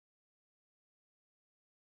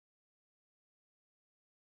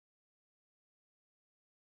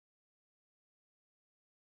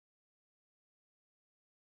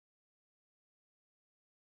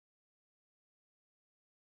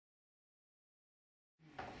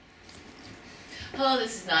Hello,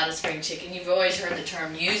 this is not a spring chicken. You've always heard the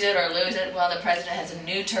term use it or lose it. Well, the president has a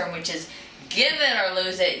new term, which is give it or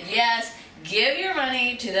lose it. Yes, give your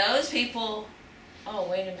money to those people. Oh,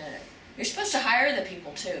 wait a minute. You're supposed to hire the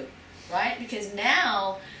people too, right? Because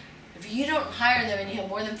now, if you don't hire them and you have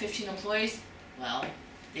more than 15 employees, well,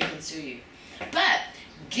 they can sue you. But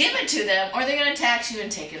give it to them or they're going to tax you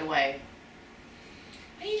and take it away.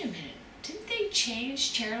 Wait a minute. Didn't they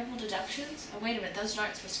change charitable deductions? Oh, wait a minute. Those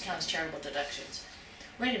aren't supposed to count as charitable deductions.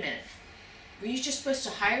 Wait a minute. Were you just supposed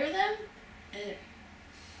to hire them?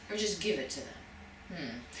 Or just give it to them?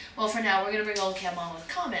 Well, for now, we're going to bring Oldecam on with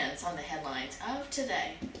comments on the headlines of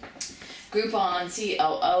today. Groupon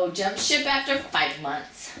COO jumps ship after 5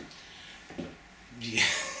 months. Yeah.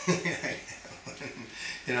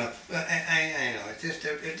 You know, I know, it's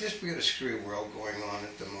just we got a screwy world going on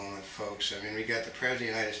at the moment, folks. I mean, we got the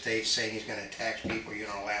President of the United States saying he's going to tax people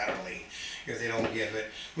unilaterally if they don't give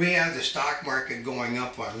it. We have the stock market going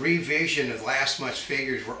up on revision of last month's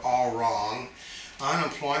figures were all wrong.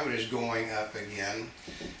 Unemployment is going up again,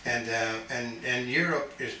 and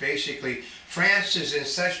Europe is basically, France is in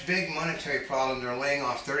such big monetary problem, they're laying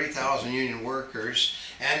off 30,000 union workers,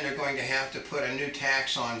 and they're going to have to put a new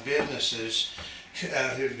tax on businesses.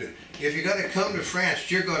 If you're going to come to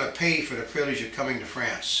France, you're going to pay for the privilege of coming to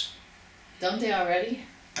France. Don't they already?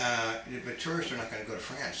 But tourists are not going to go to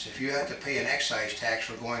France. If you have to pay an excise tax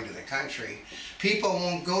for going to the country, people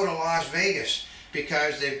won't go to Las Vegas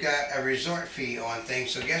because they've got a resort fee on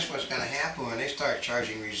things. So guess what's going to happen when they start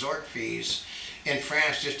charging resort fees in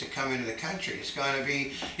France just to come into the country? It's going to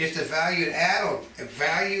be, it's the value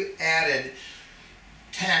added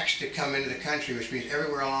tax to come into the country, which means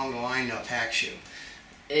everywhere along the line they'll tax you.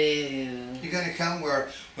 Ew. You're going to come where,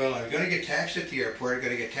 well, I'm going to get taxed at the airport, I'm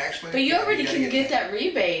going to get taxed by the But you already can get that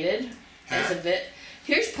rebated as a bit.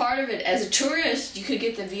 Here's part of it. As a tourist, you could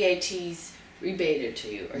get the VATs rebated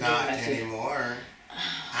to you. Or not anymore.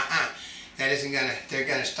 That isn't going to, they're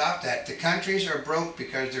going to stop that. The countries are broke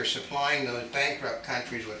because they're supplying those bankrupt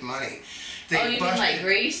countries with money. Oh, you mean like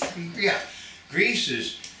Greece? Yeah.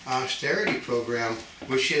 Greece's austerity program,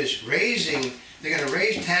 which is raising, they're going to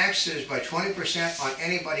raise taxes by 20% on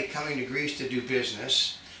anybody coming to Greece to do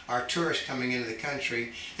business, our tourists coming into the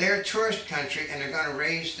country. They're a tourist country and they're going to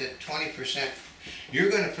raise the 20%. You're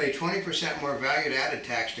going to pay 20% more value-added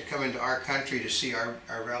tax to come into our country to see our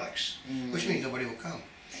relics, which means nobody will come.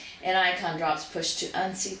 And Icon drops push to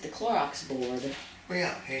unseat the Clorox board. Well,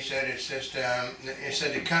 yeah, he said it's just, he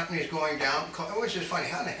said the company's going down, which is funny,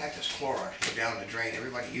 how the heck does Clorox go down the drain?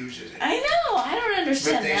 Everybody uses it. I know, I don't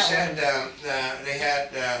understand that. But they said they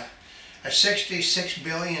had a $66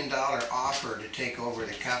 billion offer to take over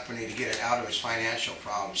the company to get it out of its financial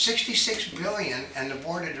problems. $66 billion, and the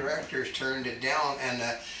board of directors turned it down, and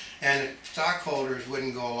the stockholders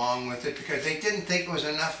wouldn't go along with it because they didn't think it was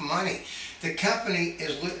enough money. The company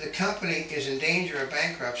is in danger of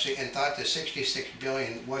bankruptcy and thought the $66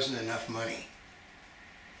 billion wasn't enough money.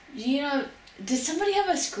 You know, did somebody have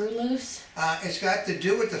a screw loose? It's got to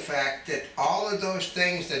do with the fact that all of those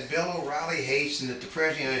things that Bill O'Reilly hates and that the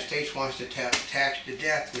President of the United States wants to tax to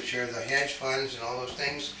death, which are the hedge funds and all those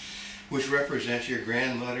things, which represents your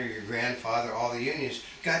grandmother, your grandfather, all the unions,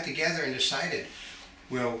 got together and decided,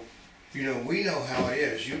 well, you know, we know how it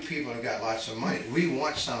is. You people have got lots of money. We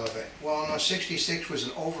want some of it. Well, no, 66 was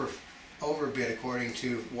an overbid according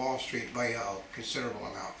to Wall Street by a considerable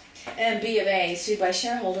amount. And B of A sued by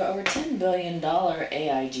shareholder over $10 billion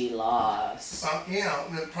AIG loss. Yeah,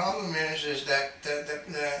 the problem is that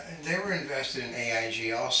they were invested in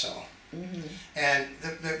AIG also. And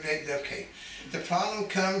okay, the problem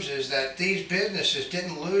comes is that these businesses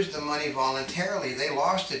didn't lose the money voluntarily. They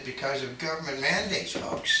lost it because of government mandates,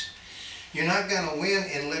 folks. You're not going to win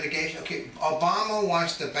in litigation. Okay, Obama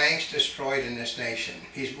wants the banks destroyed in this nation.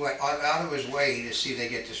 He's out of his way to see they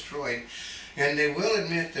get destroyed. And they will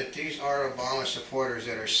admit that these are Obama supporters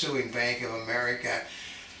that are suing Bank of America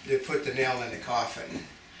to put the nail in the coffin.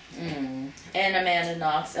 And Amanda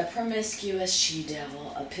Knox, a promiscuous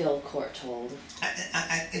she-devil, appeal court told.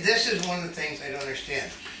 This is one of the things I don't understand.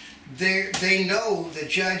 They know the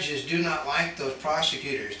judges do not like those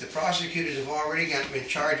prosecutors. The prosecutors have already been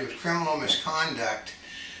charged with criminal misconduct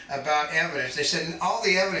about evidence. They said all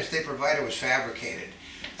the evidence they provided was fabricated.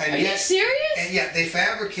 And Are you serious? And yeah, they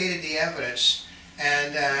fabricated the evidence,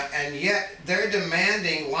 and yet they're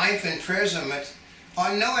demanding life imprisonment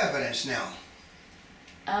on no evidence now.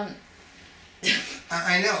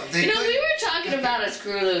 I know. We were talking about a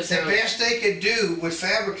screw loose. The best they could do with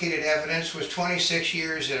fabricated evidence was 26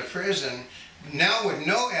 years in a prison. Now with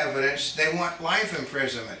no evidence, they want life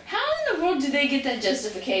imprisonment. How in the world do they get that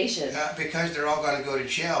justification? Because they're all going to go to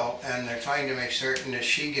jail, and they're trying to make certain that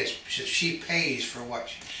she pays for what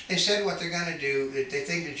they said. What they're going to do, they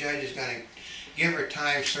think the judge is going to give her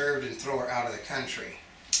time served and throw her out of the country.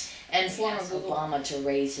 And former Obama to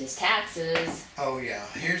raise his taxes. Oh yeah.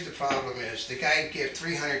 Here's the problem: is the guy gave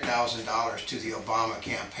 $300,000 to the Obama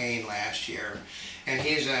campaign last year, and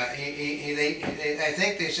he's I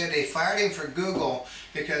think they said they fired him for Google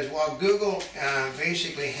because while Google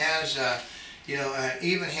basically has an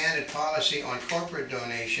even-handed policy on corporate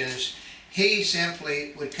donations, he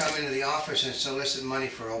simply would come into the office and solicit money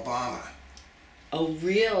for Obama. Oh,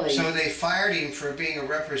 really? So they fired him for being a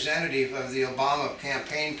representative of the Obama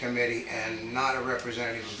campaign committee and not a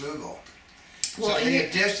representative of Google. Well, so they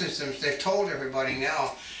have distanced them. They've told everybody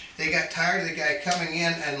now. They got tired of the guy coming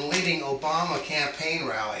in and leading Obama campaign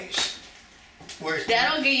rallies.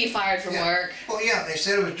 That'll get you fired from work. Well, yeah, they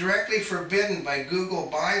said it was directly forbidden by Google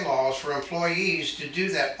bylaws for employees to do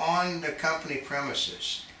that on the company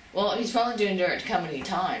premises. Well, he's probably doing it at company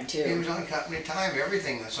time, too. He was on company time,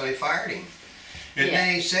 everything, so they fired him. And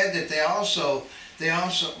then he said that they also,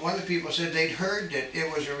 one of the people said they'd heard that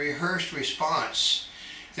it was a rehearsed response,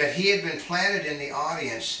 that he had been planted in the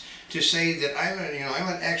audience to say that I'm an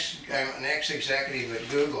ex-executive at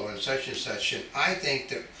Google and such, and I think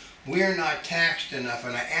that we're not taxed enough,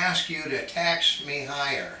 and I ask you to tax me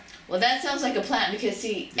higher. Well, that sounds like a plan because,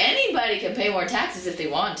 see, anybody can pay more taxes if they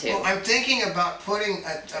want to. Well, I'm thinking about putting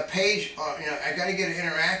a page, I got to get it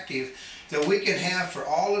interactive, that we can have for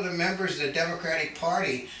all of the members of the Democratic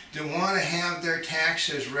Party that want to have their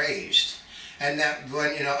taxes raised. And that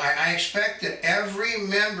when, I expect that every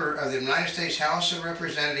member of the United States House of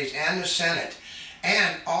Representatives and the Senate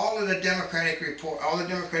and all of the Democratic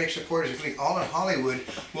supporters, including all in Hollywood,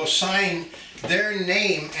 will sign their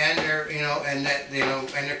name and their,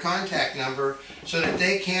 and their contact number, so that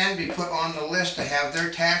they can be put on the list to have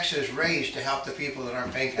their taxes raised to help the people that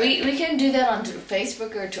aren't paying taxes. We can do that on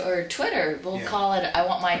Facebook or Twitter. We'll call it "I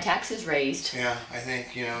want my taxes raised." Yeah, I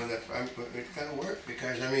think that it's going to work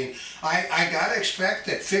because I got to expect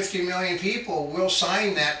that 50 million people will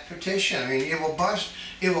sign that petition. I mean, it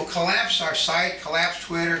will collapse our site, collapse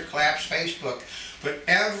Twitter, collapse Facebook. But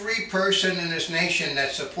every person in this nation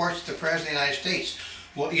that supports the President of the United States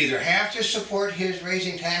will either have to support his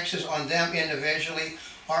raising taxes on them individually,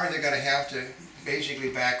 or they're going to have to basically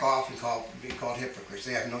back off and be called hypocrites.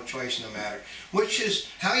 They have no choice in the matter. Which is,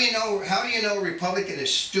 how do you know a Republican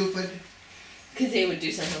is stupid? Because they would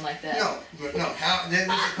do something like that. No. This is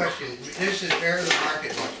the question. This is where the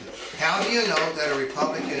market wants to. How do you know that a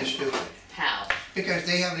Republican is stupid? How? Because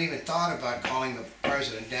they haven't even thought about calling the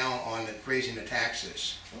president down on raising the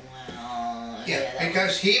taxes. Well,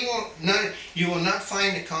 because you will not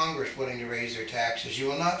find the Congress willing to raise their taxes. You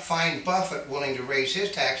will not find Buffett willing to raise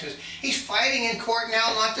his taxes. He's fighting in court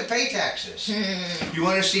now not to pay taxes. You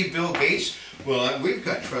want to see Bill Gates? Well, we've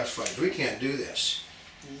got trust funds. We can't do this.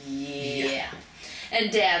 Yeah.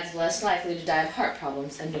 And Dad's less likely to die of heart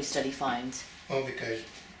problems, a new study finds. Well, which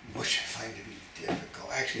I find to be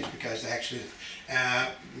difficult. Actually, it's because a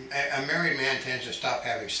married man tends to stop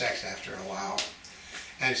having sex after a while.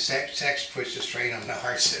 And sex puts a strain on the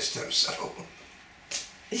heart system, so...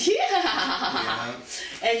 Yeah.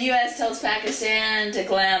 And U.S. tells Pakistan to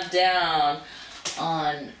clamp down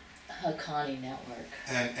on Haqqani network.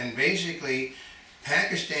 And basically,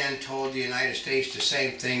 Pakistan told the United States the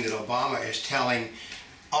same thing that Obama is telling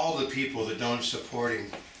all the people that don't support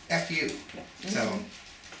him. F you. So...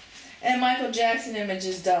 And Michael Jackson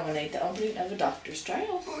images dominate the opening of a doctor's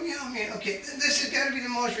trial. Oh yeah, okay, this has got to be the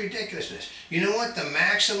most ridiculousness. You know what the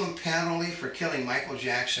maximum penalty for killing Michael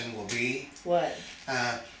Jackson will be? What?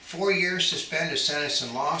 4 years suspended sentence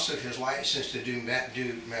and loss of his license to do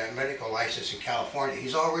medical license in California.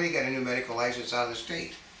 He's already got a new medical license out of the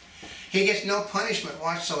state. He gets no punishment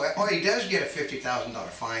whatsoever. Oh, he does get a $50,000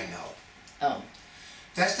 fine though. Oh.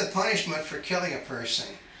 That's the punishment for killing a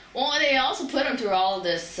person. Well, they also put him through all of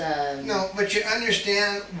this... No, but you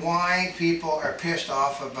understand why people are pissed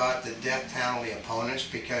off about the death penalty opponents,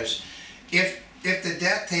 because if the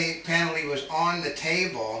death penalty was on the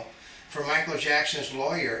table for Michael Jackson's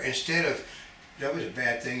lawyer, instead of, that was a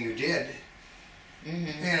bad thing you did,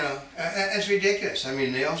 that's ridiculous. I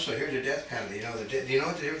mean, they also, here's the death penalty. Do you know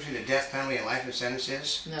what the difference between a death penalty and life in sentence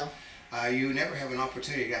is? No. You never have an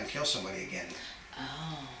opportunity to go and kill somebody again.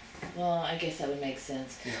 Oh. Well, I guess that would make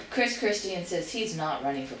sense. Yeah. Chris Christie says he's not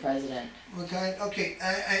running for president. Well, okay,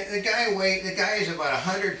 the guy is about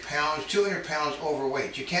 100 pounds, 200 pounds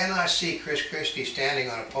overweight. You cannot see Chris Christie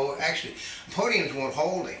standing on a podium. Actually, podiums won't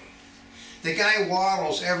hold him. The guy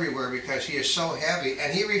waddles everywhere because he is so heavy,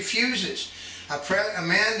 and he refuses. A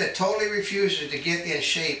man that totally refuses to get in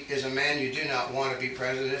shape is a man you do not want to be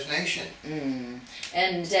president of this nation.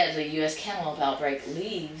 And deadly U.S. cantaloupe outbreak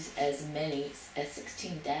leaves as many as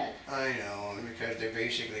 16 dead. I know, because they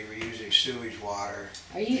basically were using sewage water.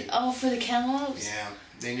 Are you? For the cantaloupes? Yeah,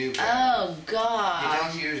 they knew better. Oh, God. You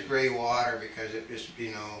don't use gray water because it is,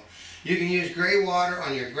 you can use gray water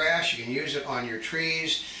on your grass, you can use it on your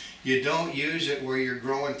trees. You don't use it where you're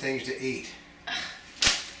growing things to eat.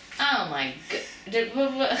 Oh my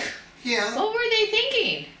God. Yeah. What were they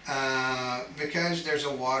thinking? Because there's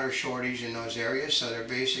a water shortage in those areas, so they're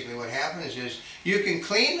basically, what happens is you can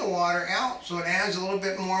clean the water out, so it adds a little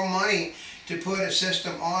bit more money to put a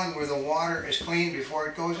system on where the water is clean before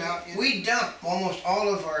it goes out. We dump almost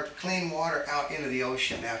all of our clean water out into the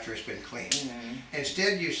ocean after it's been cleaned.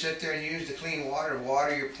 Instead, you sit there and use the clean water to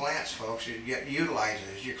water your plants, folks. You utilize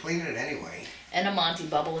it. You're cleaning it anyway. And a Monty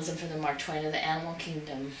Bubbleism from the Mark Twain of the Animal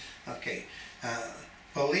Kingdom. Okay.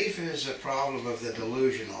 Belief is a problem of the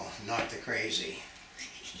delusional, not the crazy.